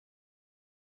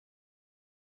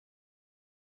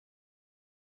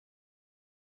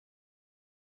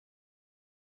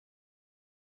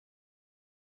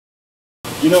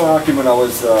You know, Achim, when I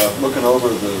was looking over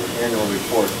the annual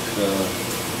report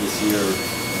this year,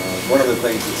 one of the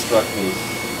things that struck me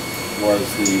was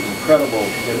the incredible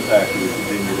impact we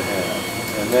continue to have.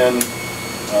 And then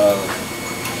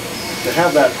to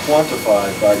have that quantified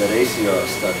by that ACIAR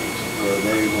study, where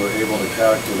they were able to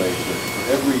calculate that for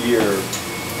every year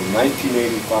from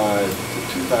 1985 to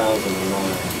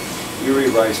 2009,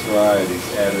 IRRI rice varieties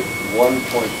added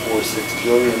 $1.46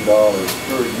 billion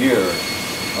per year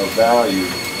of value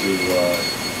to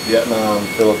Vietnam,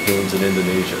 Philippines, and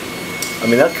Indonesia. I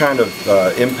mean, that kind of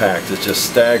impact is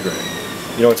just staggering.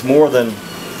 You know, it's more than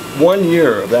 1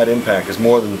 year of that impact is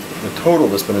more than the total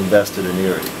that's been invested in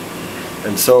IRRI.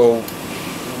 And so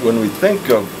when we think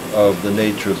of the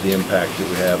nature of the impact that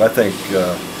we have, I think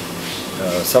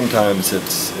sometimes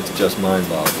it's just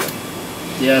mind-boggling.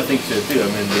 Yeah, I think so too. I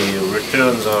mean, the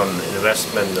returns on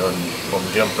investment from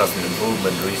germplasm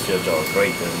improvement research are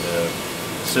great, and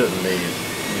certainly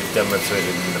we've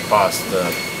demonstrated in the past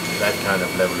that kind of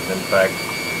level of impact.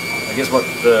 I guess what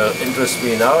interests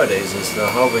me nowadays is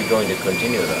how we're going to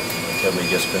continue that. Can we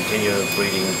just continue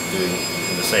breeding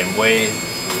in the same way?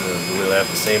 Will have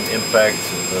the same impact?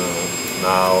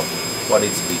 Now, what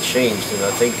needs to be changed? And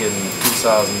I think in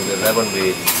 2011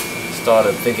 we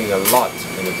started thinking a lot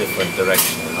in a different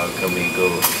direction. How can we go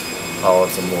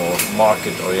towards a more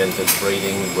market-oriented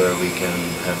breeding where we can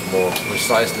have more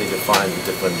precisely defined the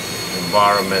different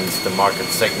environments, the market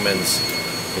segments,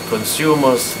 the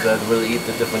consumers that will eat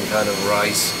the different kind of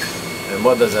rice, and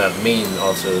what does that mean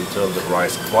also in terms of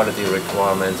rice quality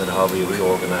requirements and how we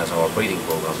reorganize our breeding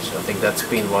programs. I think that's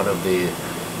been one of the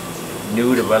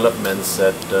new developments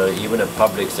that even a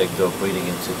public sector breeding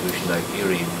institution like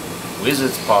IRRI with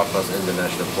its partners in the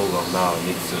national program now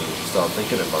needs to start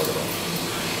thinking about it.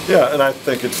 Yeah, and I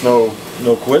think it's no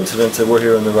coincidence that we're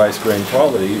here in the Rice Grain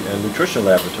Quality and Nutrition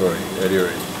Laboratory at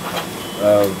IRRI.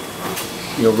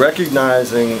 You know,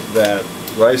 recognizing that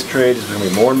rice trade is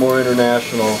becoming more and more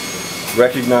international,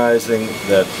 recognizing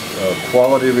that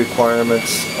quality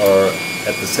requirements are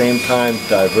at the same time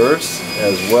diverse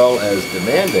as well as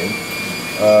demanding,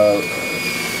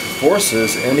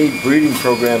 forces any breeding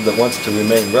program that wants to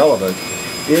remain relevant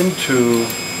into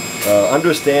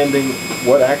understanding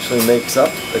what actually makes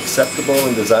up acceptable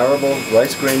and desirable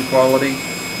rice grain quality,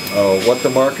 what the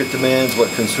market demands, what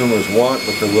consumers want,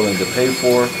 what they're willing to pay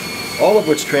for, all of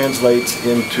which translates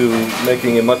into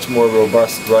making a much more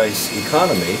robust rice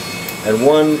economy, and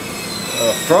one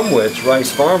from which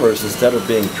rice farmers, instead of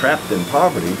being trapped in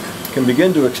poverty, can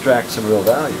begin to extract some real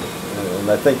value.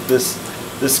 And I think this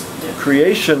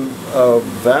creation of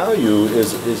value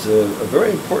is a very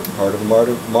important part of the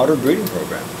modern breeding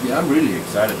program. Yeah, I'm really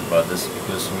excited about this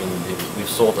because I mean we've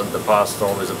thought in the past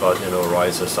always about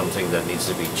rice as something that needs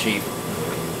to be cheap.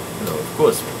 Of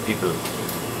course people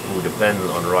who depend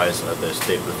on rice as their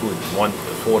staple food want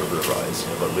affordable rice,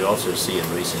 but we also see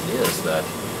in recent years that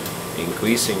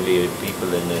increasingly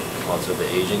people in also the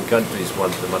Asian countries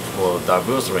want a much more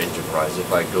diverse range of rice.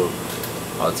 If I go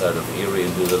outside of IRRI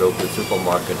into the local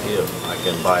supermarket here, I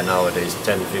can buy nowadays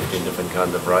 10, 15 different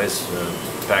kinds of rice,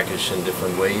 packaged in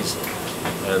different ways.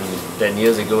 And 10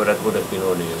 years ago that would have been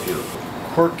only a few.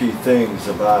 Quirky things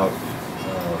about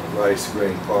rice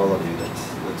grain quality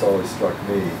that's always struck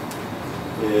me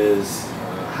is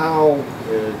how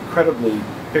incredibly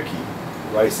picky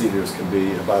rice eaters can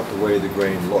be about the way the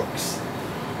grain looks.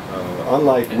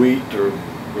 Unlike wheat,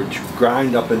 which you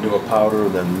grind up into a powder,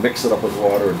 then mix it up with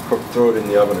water and throw it in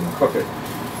the oven and cook it.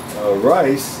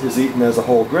 Rice is eaten as a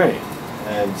whole grain,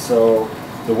 and so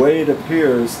the way it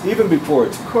appears, even before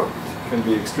it's cooked, can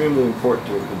be extremely important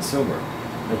to a consumer.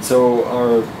 And so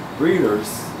our breeders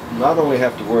not only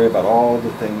have to worry about all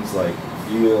the things like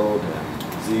yield and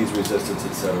disease resistance,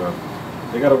 etc.,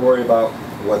 they got to worry about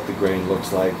what the grain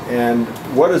looks like, and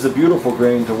what is a beautiful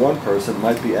grain to one person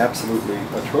might be absolutely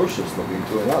atrocious looking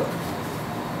to another.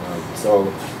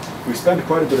 So we spend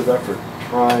quite a bit of effort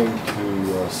trying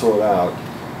to sort out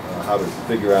how to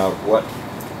figure out what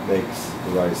makes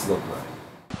the rice look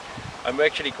right. I'm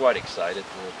actually quite excited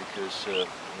because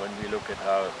when we look at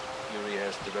how IRRI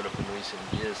has developed in recent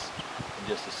years, and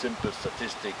just a simple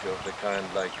statistic of the kind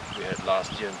like we had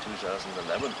last year in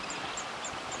 2011,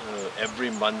 every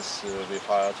month we've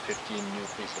hired 15 new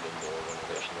people in the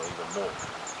organization, or even more.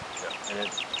 Yeah. And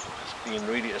it's been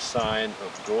really a sign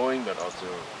of growing, but also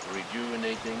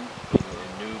rejuvenating,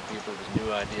 new people with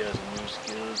new ideas and new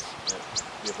skills.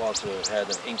 We've also had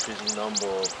an increasing number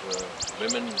of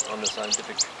women on the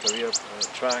scientific career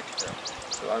track.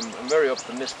 So I'm very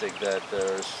optimistic that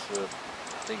there's,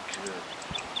 I think,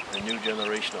 a new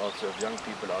generation also of young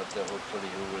people out there, hopefully,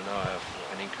 who will now have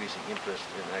an increasing interest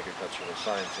in agricultural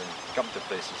science and come to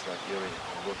places like IRRI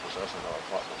and work with us and our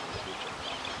partners in the future.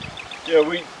 Yeah,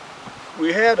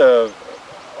 we had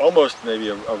almost maybe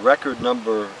a record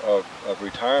number of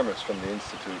retirements from the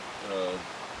Institute.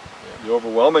 The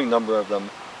overwhelming number of them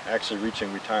actually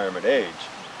reaching retirement age.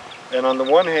 And on the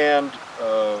one hand,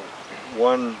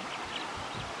 one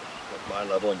at my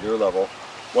level and your level,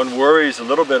 one worries a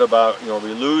little bit about, are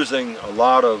we losing a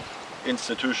lot of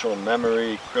institutional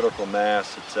memory, critical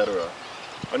mass, etc.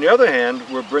 On the other hand,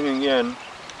 we're bringing in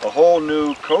a whole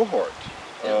new cohort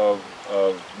of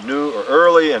new or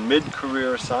early and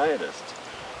mid-career scientists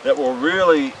that will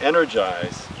really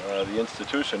energize the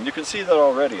institution. You can see that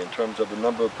already in terms of the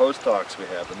number of postdocs we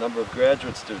have, the number of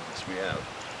graduate students we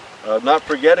have. Not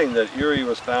forgetting that IRRI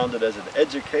was founded as an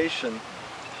education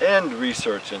and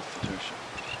research institution.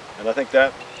 And I think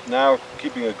that now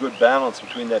keeping a good balance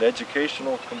between that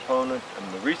educational component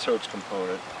and the research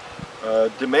component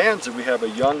demands that we have a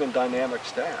young and dynamic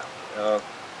staff,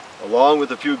 along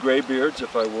with a few graybeards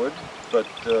if I would, but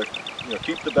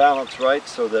keep the balance right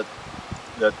so that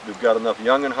we've got enough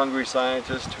young and hungry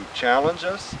scientists who challenge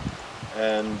us,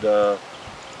 and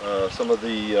some of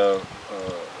the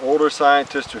older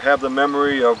scientists who have the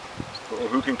memory of, or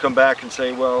who can come back and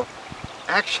say, well,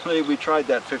 actually we tried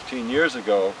that 15 years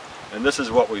ago and this is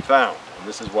what we found, and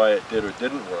this is why it did or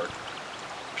didn't work.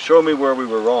 Show me where we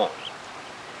were wrong.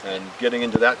 And getting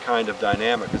into that kind of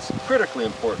dynamic is critically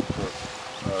important for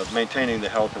maintaining the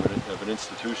health of an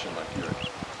institution like yours.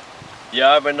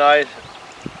 Yeah, when I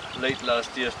late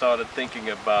last year started thinking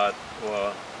about,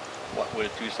 well, what will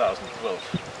 2012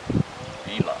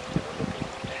 be like, looking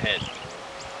ahead.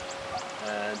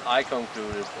 And I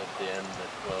concluded at the end that,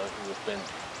 well, we've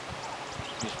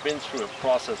been through a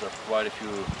process of quite a few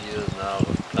years now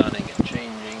of planning and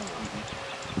changing and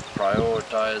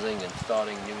prioritizing and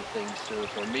starting new things. So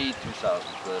for me,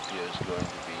 2012 year is going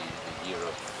to be the year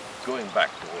of going back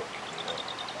to work.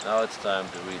 Now it's time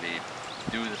to really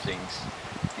do the things,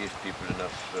 give people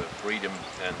enough freedom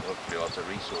and hopefully also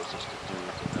resources to do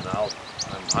it. And I'm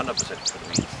 100%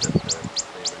 convinced that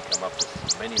they will come up with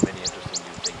many, many interesting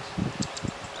new things.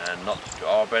 And not to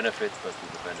our benefit, but to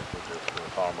the benefit of the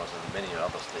farmers and many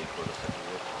other stakeholders that we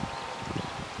work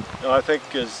with. I think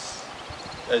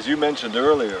as you mentioned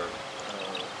earlier,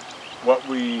 what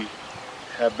we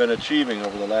have been achieving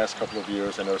over the last couple of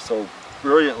years and are so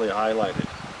brilliantly highlighted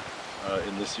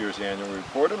in this year's annual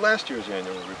report and last year's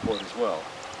annual report as well,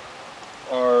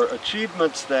 are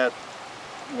achievements that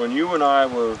when you and I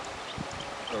were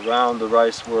around the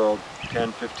rice world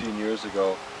 10, 15 years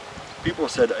ago, people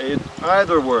said it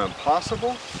either were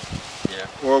impossible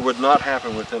or would not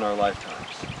happen within our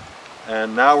lifetimes.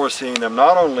 And now we're seeing them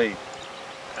not only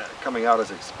coming out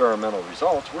as experimental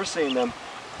results, we're seeing them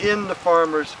in the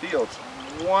farmers' fields.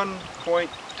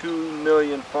 1.2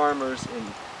 million farmers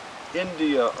in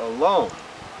India alone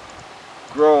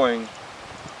growing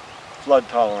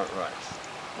flood-tolerant rice.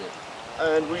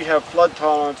 And we have flood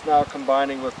tolerance now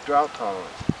combining with drought tolerance.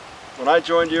 When I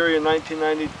joined IRRI in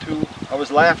 1992, I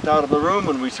was laughed out of the room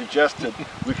when we suggested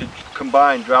we could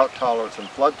combine drought tolerance and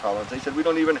flood tolerance. They said, we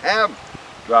don't even have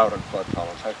drought and flood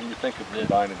tolerance. How can you think of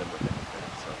combining them with anything?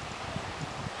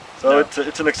 So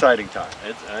it's an exciting time.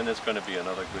 And it's going to be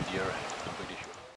another good year ahead.